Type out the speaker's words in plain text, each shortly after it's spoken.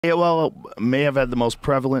AOL may have had the most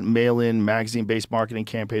prevalent mail-in magazine-based marketing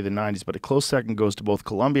campaign of the 90s, but a close second goes to both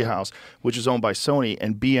Columbia House, which was owned by Sony,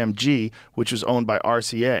 and BMG, which was owned by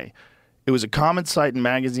RCA. It was a common sight in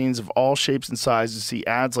magazines of all shapes and sizes to see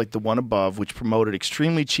ads like the one above, which promoted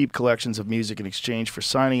extremely cheap collections of music in exchange for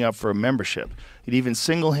signing up for a membership. It even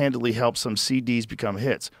single-handedly helped some CDs become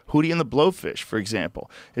hits. Hootie and the Blowfish, for example,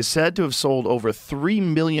 is said to have sold over 3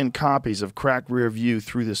 million copies of Cracked Rear View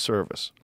through this service.